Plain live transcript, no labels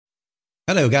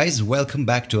Hello, guys. Welcome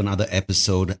back to another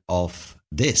episode of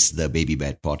the Baby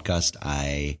Bed podcast.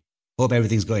 I hope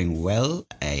everything's going well.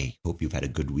 I hope you've had a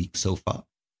good week so far.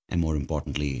 And more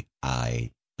importantly,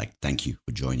 I like to thank you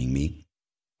for joining me.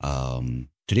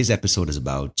 Today's episode is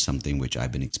about something which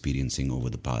I've been experiencing over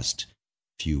the past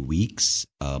few weeks,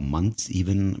 months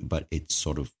even, but it's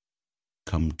sort of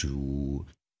come to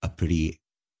a pretty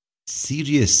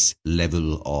serious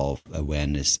level of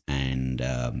awareness and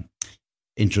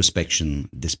introspection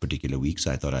this particular week.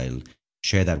 So I thought I'll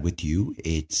share that with you.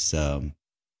 It's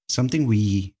something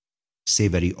we say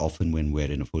very often when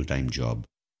we're in a full-time job,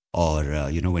 or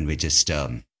when we're just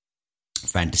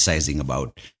fantasizing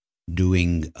about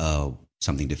doing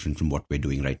something different from what we're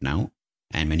doing right now.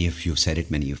 And many of you have said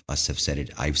it, many of us have said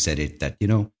it, I've said it, that,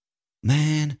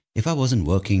 man, if I wasn't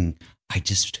working, I'd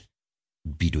just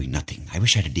be doing nothing. I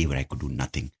wish I had a day where I could do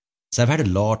nothing. So I've had a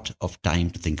lot of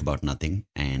time to think about nothing,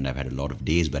 and I've had a lot of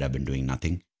days where I've been doing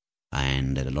nothing,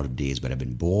 and a lot of days where I've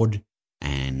been bored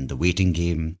and the waiting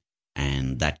game,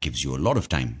 and that gives you a lot of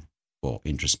time for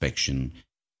introspection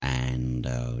and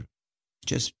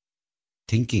just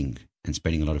thinking and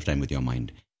spending a lot of time with your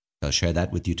mind. So I'll share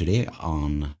that with you today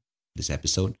on this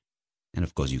episode. And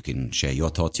of course, you can share your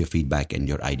thoughts, your feedback, and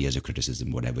your ideas or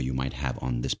criticism, whatever you might have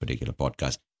on this particular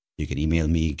podcast. You can email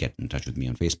me, get in touch with me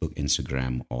on Facebook,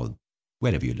 Instagram, or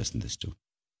wherever you listen to this to.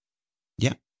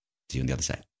 Yeah, see you on the other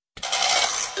side.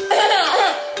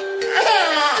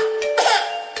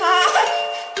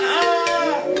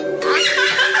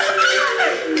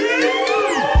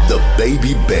 The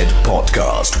Baby Bed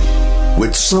Podcast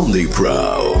with Sandeep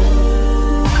Rao.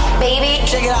 Baby,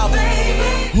 check it out.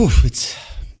 Oof, it's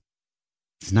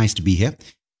nice to be here.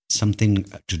 Something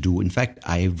to do. In fact,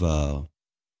 I've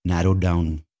narrowed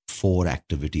down 4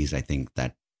 activities, I think,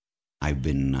 that I've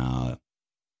been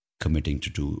committing to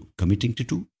do.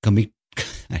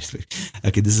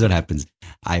 Okay, this is what happens.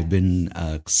 I've been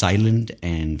silent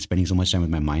and spending so much time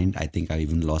with my mind. I think I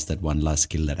even lost that one last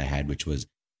skill that I had, which was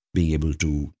being able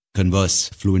to converse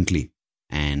fluently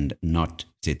and not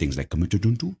say things like committed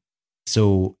to.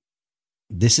 So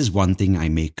this is one thing I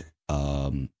make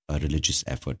a religious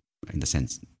effort, in the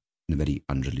sense, in a very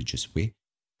unreligious way.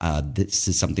 This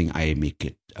is something I make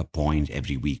it a point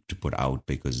every week to put out,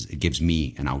 because it gives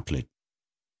me an outlet.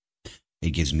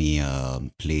 It gives me a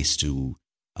place to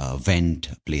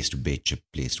vent, a place to bitch, a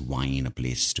place to whine, a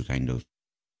place to kind of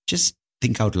just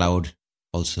think out loud.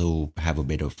 Also have a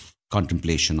bit of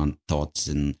contemplation on thoughts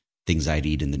and things I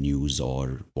read in the news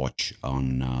or watch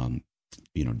on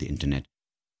the internet.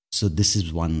 So this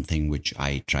is one thing which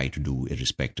I try to do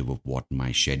irrespective of what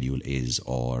my schedule is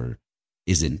or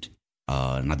isn't.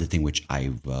 Another thing which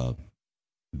I've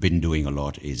been doing a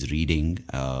lot is reading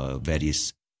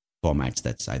various formats.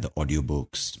 That's either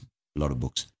audiobooks, a lot of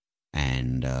books,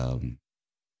 and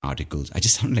articles. I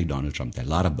just sound like Donald Trump there. A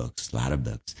lot of books.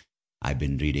 I've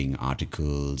been reading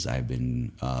articles. I've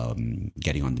been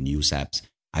getting on the news apps.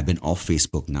 I've been off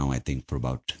Facebook now, I think, for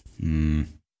about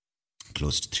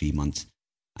close to 3 months.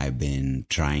 I've been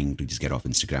trying to just get off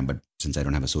Instagram, but since I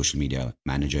don't have a social media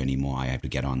manager anymore, I have to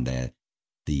get on there.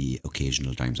 The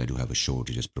occasional times I do have a show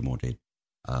to just promote it.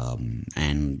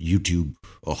 And YouTube,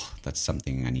 that's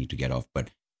something I need to get off. But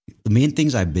the main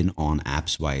things I've been on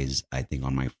apps-wise, I think,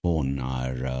 on my phone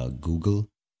are Google,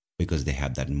 because they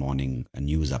have that morning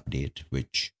news update,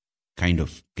 which kind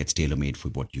of gets tailor-made for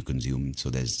what you consume.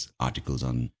 So there's articles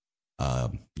on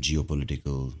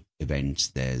geopolitical events.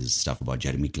 There's stuff about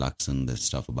Jeremy Clarkson. There's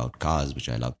stuff about cars, which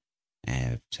I love.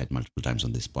 I've said multiple times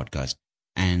on this podcast.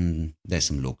 And there's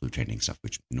some local trending stuff,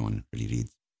 which no one really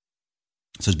reads.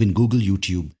 So it's been Google,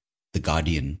 YouTube, The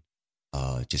Guardian,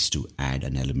 just to add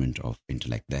an element of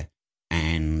intellect there.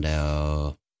 And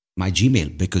my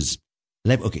Gmail, because,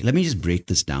 let me just break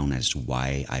this down as to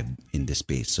why I'm in this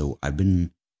space. So I've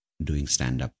been doing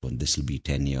stand-up, and this will be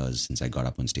 10 years since I got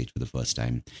up on stage for the first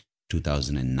time.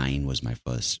 2009 was my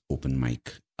first open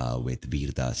mic with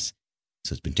Veer Das.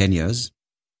 So it's been 10 years.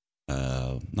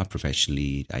 Not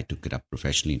professionally. I took it up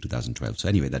professionally in 2012. So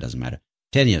anyway, that doesn't matter.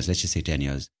 10 years, let's just say 10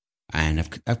 years. And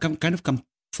I've come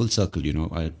full circle,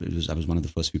 I was one of the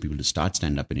first few people to start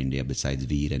stand-up in India besides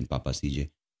Veer and Papa CJ.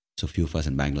 So a few of us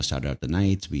in Bangalore started out the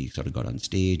nights. We sort of got on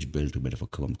stage, built a bit of a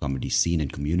comedy scene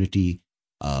and community.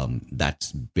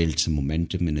 That's built some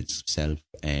momentum in itself.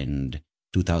 And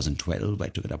 2012, I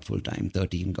took it up full time.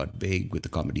 13 got big with the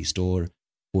Comedy Store.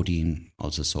 14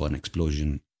 also saw an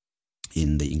explosion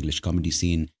in the English comedy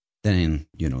scene. Then,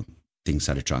 things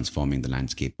started transforming. The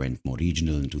landscape went more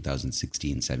regional in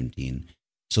 2016, 17.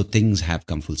 So things have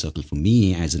come full circle for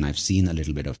me, as in I've seen a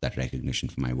little bit of that recognition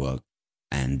for my work.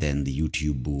 and then the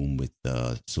YouTube boom with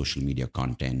the social media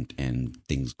content and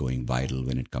things going viral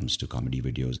when it comes to comedy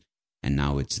videos. And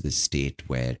now it's this state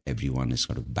where everyone is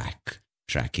sort of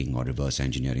backtracking or reverse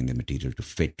engineering the material to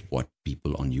fit what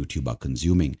people on YouTube are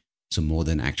consuming. So more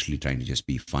than actually trying to just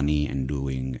be funny and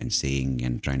doing and saying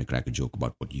and trying to crack a joke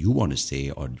about what you want to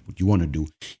say or what you want to do,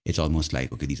 it's almost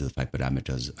like, okay, these are the 5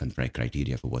 parameters and 5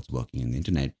 criteria for what's working in the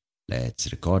internet.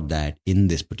 Let's record that in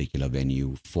this particular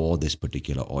venue for this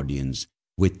particular audience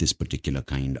with this particular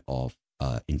kind of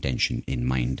intention in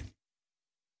mind.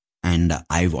 And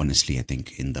I've honestly, I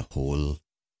think in the whole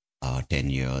 10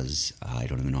 years, I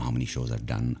don't even know how many shows I've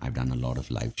done. I've done a lot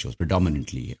of live shows,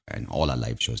 predominantly, and all are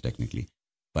live shows technically.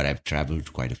 But I've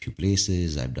traveled quite a few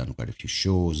places. I've done quite a few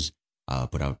shows,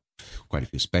 put out quite a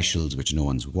few specials, which no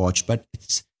one's watched. But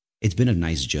it's been a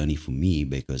nice journey for me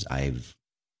because I've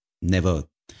never,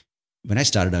 when I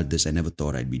started out this, I never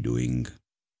thought I'd be doing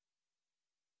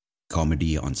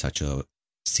comedy on such a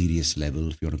serious level,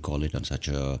 if you want to call it, on such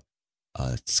a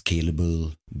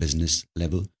scalable business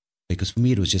level. Because for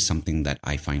me, it was just something that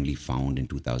I finally found in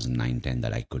 2009-10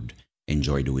 that I could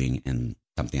enjoy doing and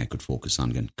something I could focus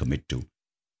on and commit to.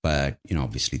 But,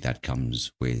 obviously that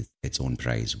comes with its own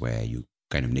price where you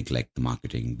kind of neglect the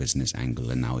marketing business angle.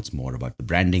 And now it's more about the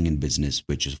branding and business,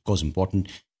 which is of course important,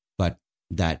 but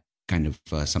that kind of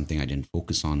something I didn't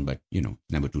focus on, but,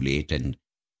 never too late. And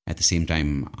at the same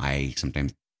time, I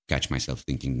sometimes catch myself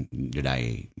thinking, did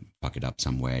I fuck it up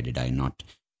somewhere? Did I not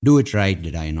do it right?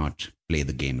 Did I not play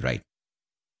the game right?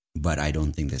 But I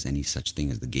don't think there's any such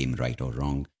thing as the game right or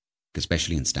wrong,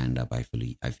 especially in stand-up. I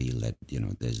feel that,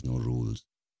 there's no rules.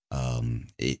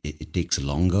 It takes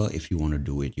longer if you want to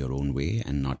do it your own way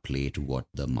and not play to what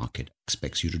the market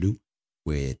expects you to do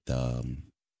with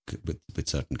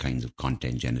certain kinds of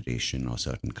content generation or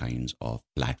certain kinds of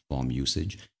platform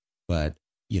usage. But,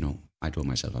 I told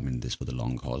myself I'm in this for the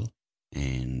long haul.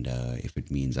 And if it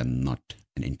means I'm not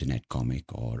an internet comic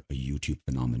or a YouTube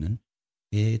phenomenon,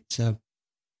 it's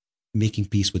making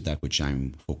peace with that, which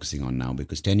I'm focusing on now.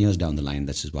 Because 10 years down the line,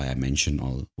 this is why I mention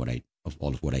all of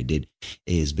what I did,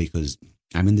 is because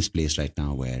I'm in this place right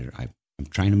now where I'm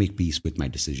trying to make peace with my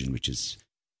decision, which is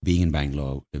being in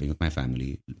Bangalore, living with my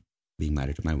family, being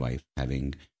married to my wife,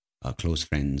 having close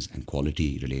friends and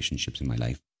quality relationships in my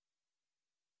life.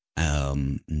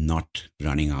 Not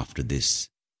running after this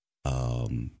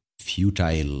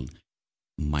futile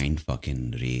mind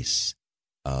fucking race,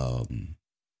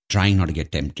 trying not to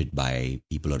get tempted by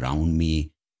people around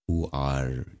me who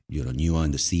are, newer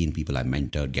in the scene, people I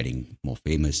mentored, getting more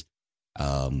famous,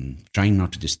 trying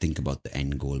not to just think about the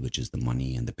end goal, which is the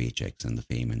money and the paychecks and the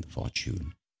fame and the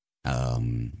fortune.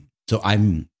 So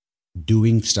I'm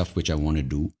doing stuff which I want to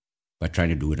do, but trying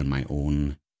to do it in my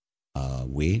own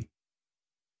way,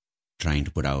 trying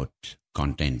to put out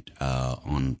content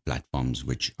on platforms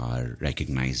which are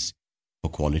recognized for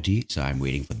quality. So I'm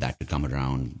waiting for that to come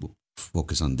around,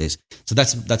 focus on this. So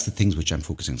that's the things which I'm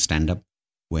focusing on, stand-up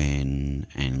when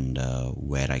and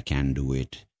where I can do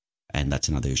it. And that's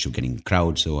another issue, getting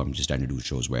crowd. So I'm just trying to do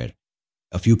shows where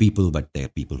a few people, but there are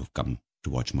people who've come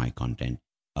to watch my content,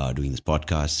 doing this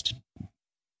podcast,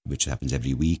 which happens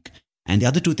every week. And the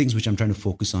other two things which I'm trying to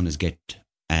focus on is get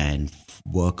and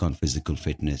work on physical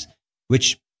fitness,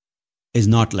 which is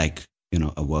not like,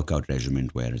 a workout regimen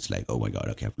where it's like, oh my God,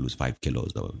 okay, I have to lose 5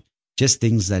 kilos, or just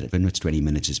things that when it's 20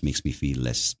 minutes, just makes me feel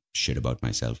less shit about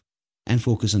myself, and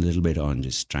focus a little bit on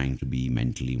just trying to be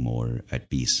mentally more at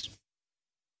peace.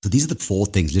 So these are the 4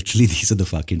 things, literally, these are the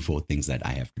fucking 4 things that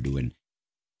I have to do. And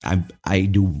I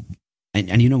do.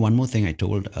 And one more thing, I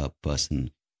told a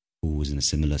person who was in a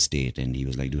similar state, and he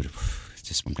was like, dude, it's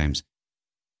just sometimes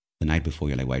the night before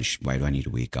you're like, why do I need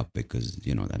to wake up? Because,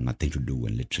 there's nothing to do.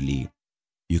 And literally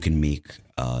you can make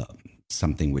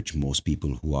something which most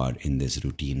people who are in this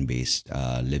routine-based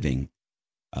living,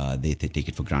 they take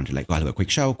it for granted. Like, I'll have a quick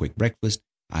shower, quick breakfast.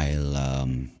 I'll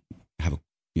have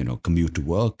a, commute to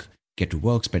work, get to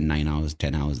work, spend 9 hours,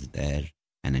 10 hours there,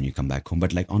 and then you come back home.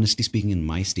 But like, honestly speaking, in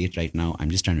my state right now, I'm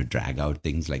just trying to drag out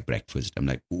things like breakfast. I'm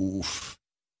like, oof,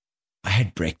 I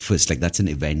had breakfast. Like, that's an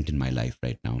event in my life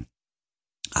right now.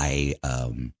 I,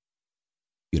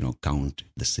 count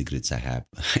the cigarettes I have,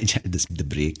 the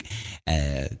break.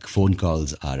 Phone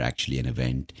calls are actually an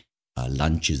event.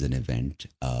 Lunch is an event.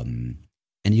 And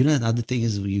another thing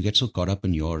is, you get so caught up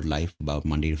in your life about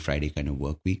Monday to Friday kind of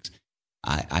work weeks.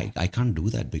 I can't do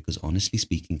that because, honestly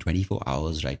speaking, 24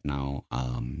 hours right now,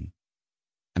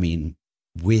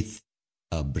 with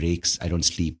breaks, I don't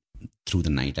sleep through the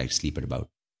night. I sleep at about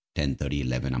 10:30,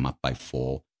 11. I'm up by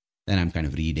 4. Then I'm kind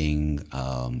of reading,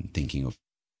 thinking of,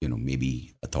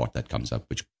 maybe a thought that comes up,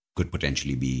 which could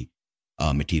potentially be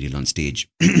material on stage.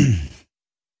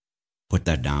 Put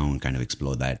that down, kind of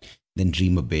explore that, then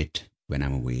dream a bit when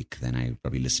I'm awake. Then I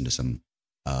probably listen to some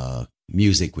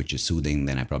music which is soothing.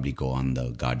 Then I probably go on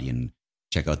the Guardian,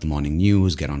 check out the morning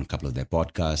news, get on a couple of their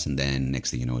podcasts, and then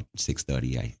next thing you know, at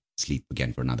 6:30, I sleep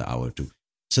again for another hour or two.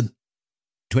 So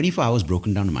 24 hours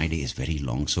broken down in my day is very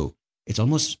long. So it's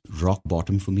almost rock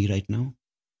bottom for me right now,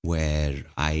 where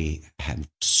I have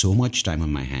so much time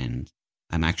on my hands.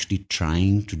 I'm actually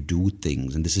trying to do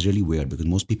things. And this is really weird because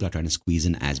most people are trying to squeeze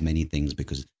in as many things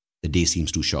because the day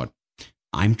seems too short.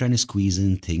 I'm trying to squeeze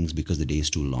in things because the day is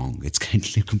too long. It's kind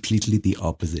of completely the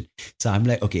opposite. So I'm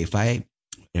like, okay, if I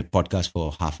podcast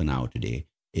for half an hour today,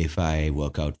 if I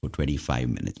work out for 25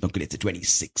 minutes, okay, let's say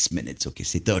 26 minutes, okay,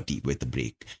 say 30 with a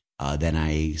break. Then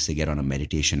I say get on a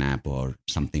meditation app or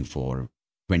something for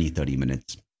 20, 30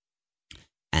 minutes.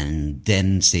 And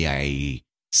then say I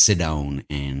sit down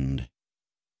and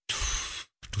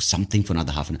do something for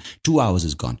another half an hour. 2 hours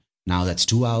is gone. Now that's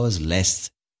 2 hours less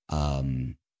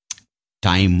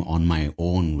time on my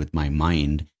own with my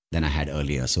mind than I had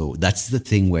earlier. So that's the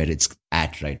thing where it's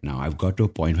at right now. I've got to a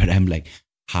point where I'm like,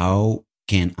 how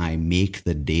can I make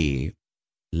the day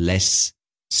less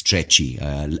stretchy?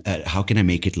 How can I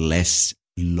make it less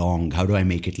long? How do I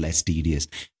make it less tedious?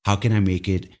 How can I make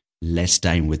it less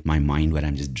time with my mind where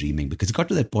I'm just dreaming? Because it got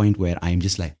to that point where I'm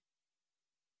just like,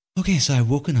 okay, so I've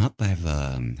woken up, I've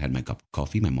had my cup of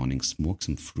coffee, my morning smoke,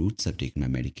 some fruits, I've taken my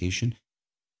medication.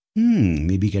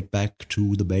 Maybe get back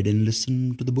to the bed and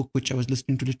listen to the book which I was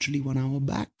listening to literally 1 hour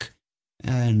back.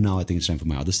 And now I think it's time for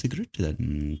my other cigarette,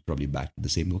 then probably back to the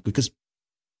same book, because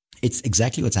it's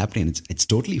exactly what's happening. It's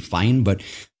totally fine, but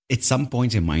at some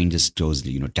point your mind just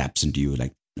totally, taps into you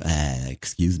like,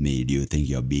 excuse me, do you think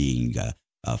you're being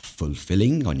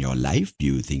fulfilling on your life? Do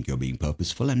you think you're being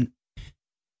purposeful? And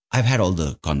I've had all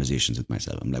the conversations with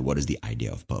myself. I'm like, what is the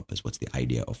idea of purpose? What's the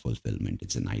idea of fulfillment?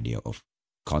 It's an idea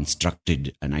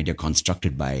constructed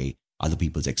by other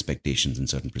people's expectations and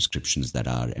certain prescriptions that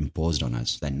are imposed on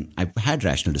us. Then I've had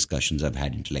rational discussions, I've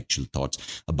had intellectual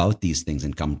thoughts about these things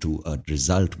and come to a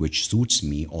result which suits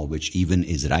me or which even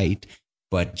is right.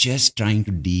 But just trying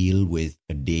to deal with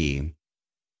a day,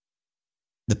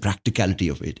 the practicality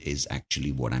of it is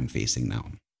actually what I'm facing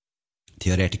now.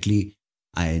 Theoretically,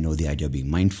 I know the idea of being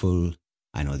mindful.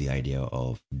 I know the idea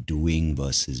of doing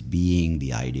versus being,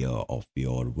 the idea of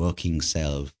your working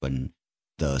self and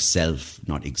the self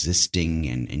not existing,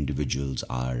 and individuals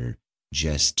are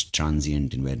just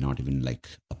transient and we're not even like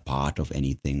a part of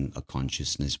anything, a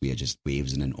consciousness. We are just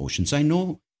waves in an ocean. So I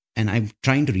know, and I'm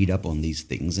trying to read up on these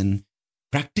things. And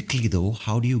practically though,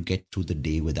 how do you get through the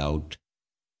day without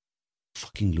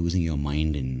fucking losing your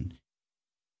mind? And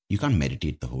you can't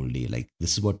meditate the whole day. Like,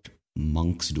 this is what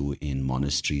monks do in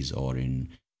monasteries or in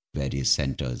various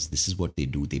centers. This is what they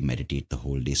do. They meditate the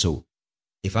whole day. So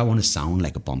if I want to sound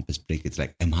like a pompous prick, it's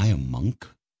like, am I a monk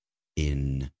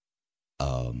in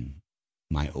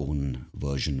my own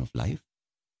version of life?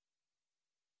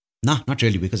 Nah, not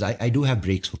really, because I do have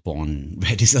breaks for porn,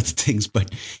 various other things,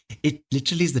 but it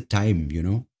literally is the time,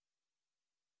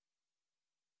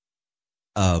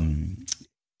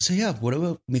 So yeah,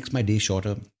 whatever makes my day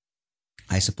shorter,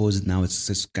 I suppose now it's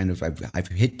just kind of, I've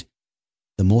hit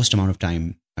the most amount of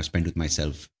time I've spent with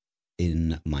myself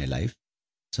in my life.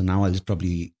 So now I'll just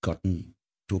probably gotten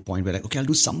to a point where like, okay, I'll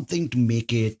do something to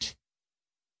make it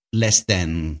less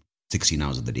than 16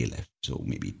 hours of the day left. So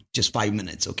maybe just 5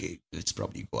 minutes. Okay, let's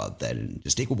probably go out there and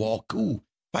just take a walk. Ooh,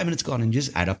 5 minutes gone, and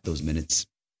just add up those minutes.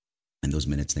 And those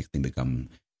minutes next thing become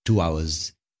 2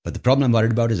 hours. But the problem I'm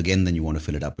worried about is, again, then you want to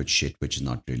fill it up with shit, which is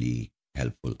not really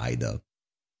helpful either.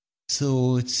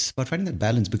 So it's about finding that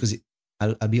balance, because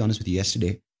I'll be honest with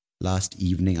you, last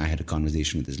evening, I had a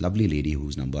conversation with this lovely lady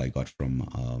whose number I got from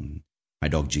my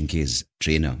dog Jinke's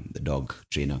trainer, the dog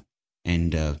trainer.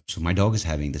 And so my dog is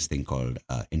having this thing called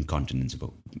incontinence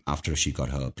after she got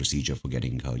her procedure for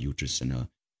getting her uterus and her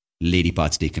lady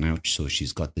parts taken out. So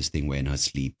she's got this thing where in her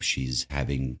sleep, she's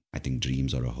having, I think,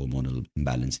 dreams or a hormonal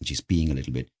imbalance, and she's peeing a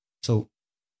little bit. So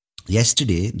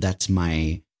yesterday, that's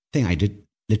my thing. I did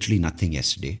literally nothing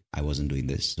yesterday. I wasn't doing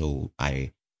this. So I'll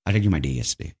tell you my day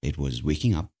yesterday. It was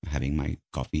waking up, having my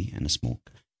coffee and a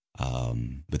smoke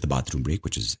with a bathroom break,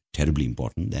 which is terribly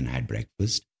important. Then I had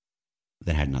breakfast.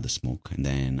 Then I had another smoke. And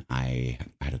then I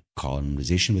had a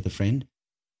conversation with a friend.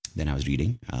 Then I was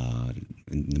reading.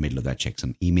 In the middle of that, checked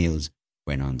some emails,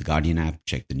 went on the Guardian app,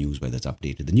 checked the news, whether it's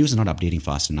updated. The news is not updating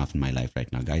fast enough in my life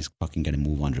right now. Guys, fucking gotta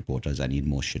move on, reporters. I need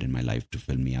more shit in my life to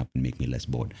fill me up and make me less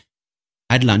bored.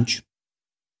 I had lunch.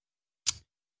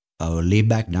 Lay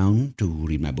back down to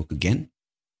read my book again.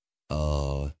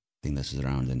 I think this was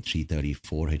around then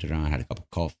 3:34, hit around, had a cup of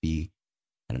coffee.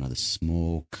 had another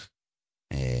smoke.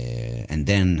 And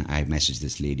then I messaged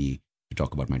this lady to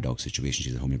talk about my dog situation.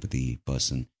 She's a homeopathy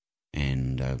person.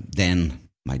 And then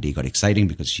my day got exciting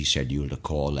because she scheduled a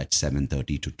call at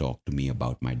 7:30 to talk to me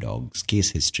about my dog's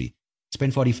case history.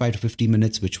 Spent 45 to 50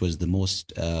 minutes, which was the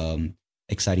most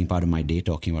exciting part of my day,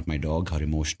 talking about my dog, her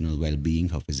emotional well-being,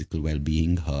 her physical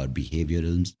well-being, her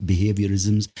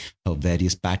behaviorisms, her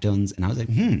various patterns. And I was like,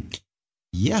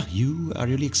 yeah, you are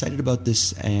really excited about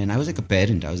this. And I was like a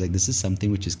parent. I was like, this is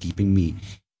something which is keeping me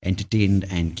entertained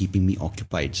and keeping me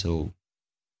occupied. So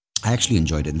I actually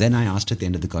enjoyed it. And then I asked her at the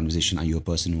end of the conversation, are you a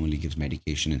person who only gives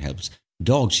medication and helps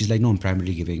dogs? She's like, no, I'm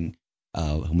primarily giving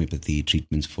homeopathy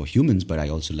treatments for humans, but I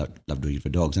also love doing it for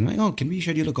dogs. And I'm like, oh, can we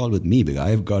schedule a call with me? Because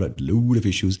I've got a load of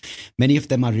issues. Many of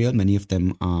them are real. Many of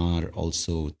them are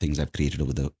also things I've created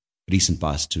over the recent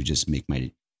past to just make my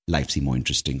life seem more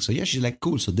interesting. So yeah, she's like,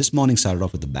 cool. So this morning started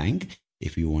off with a bang.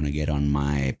 If you want to get on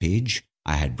my page,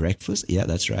 I had breakfast. Yeah,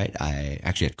 that's right. I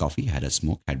actually had coffee, had a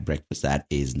smoke, had breakfast. That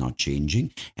is not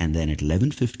changing. And then at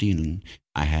 11:15,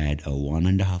 I had a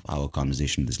 1.5 hour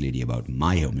conversation with this lady about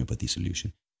my homeopathy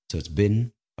solution. So it's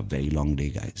been a very long day,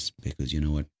 guys, because you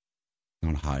know what? It's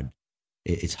not hard.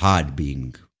 It's hard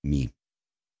being me.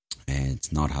 And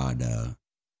it's not hard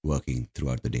working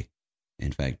throughout the day.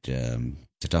 In fact,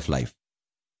 it's a tough life.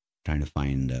 Trying to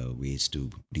find ways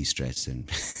to de-stress and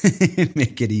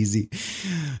make it easy.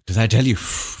 Because I tell you,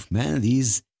 man,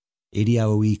 these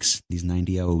 80-hour weeks, these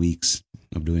 90-hour weeks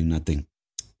of doing nothing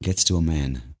gets to a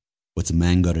man. What's a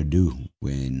man got to do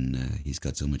when he's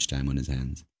got so much time on his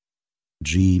hands?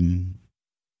 Dream.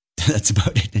 That's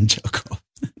about it, and jerk off.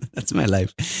 That's my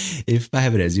life. If I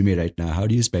have a resume right now, how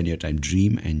do you spend your time?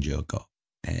 Dream and jerk off.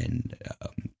 And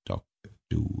talk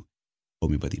to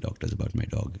homeopathy doctors about my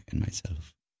dog and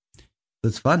myself. So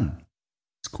it's fun.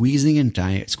 Squeezing in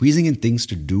things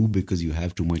to do because you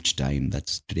have too much time.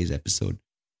 That's today's episode.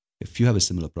 If you have a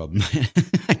similar problem,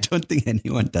 I don't think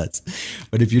anyone does.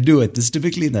 But if you do it, this is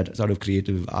typically in that sort of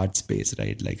creative art space,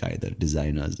 right? Like either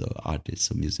designers or artists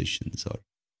or musicians or,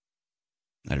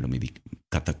 I don't know, maybe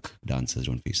Kathak dancers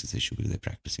don't face this issue because they're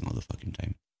practicing all the fucking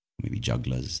time. Maybe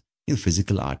jugglers. You know,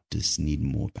 physical artists need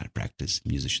more practice,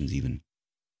 musicians even.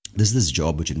 There's this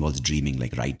job which involves dreaming,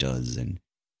 like writers and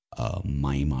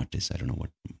mime artists. I don't know what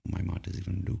mime artists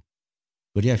even do.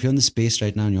 But yeah, if you're in the space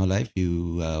right now in your life,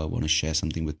 you want to share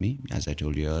something with me, as I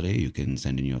told you earlier, you can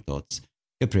send in your thoughts,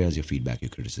 your prayers, your feedback, your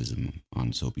criticism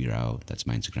on Soapy Rao. That's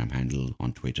my Instagram handle.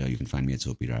 On Twitter, you can find me at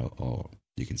Soapy Rao, or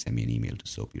you can send me an email to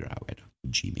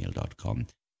soapyrao@gmail.com.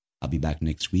 I'll be back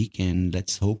next week, and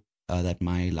let's hope that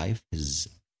my life is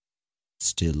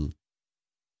still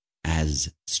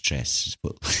as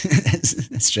stressful,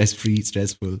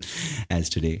 stressful as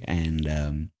today.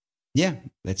 And yeah,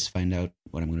 let's find out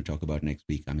what I'm going to talk about next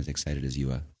week. I'm as excited as you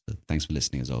are. So thanks for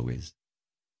listening as always.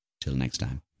 Till next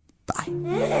time. Bye.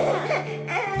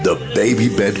 The Baby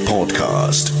Bed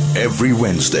Podcast, every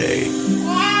Wednesday.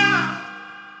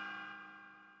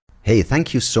 Hey,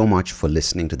 thank you so much for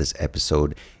listening to this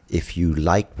episode. If you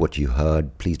liked what you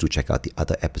heard, please do check out the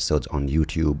other episodes on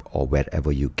YouTube or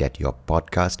wherever you get your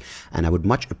podcast. And I would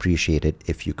much appreciate it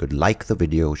if you could like the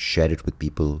video, share it with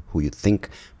people who you think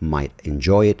might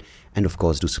enjoy it, and of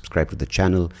course do subscribe to the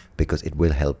channel because it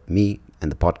will help me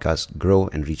and the podcast grow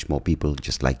and reach more people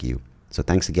just like you. So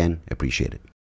thanks again. Appreciate it.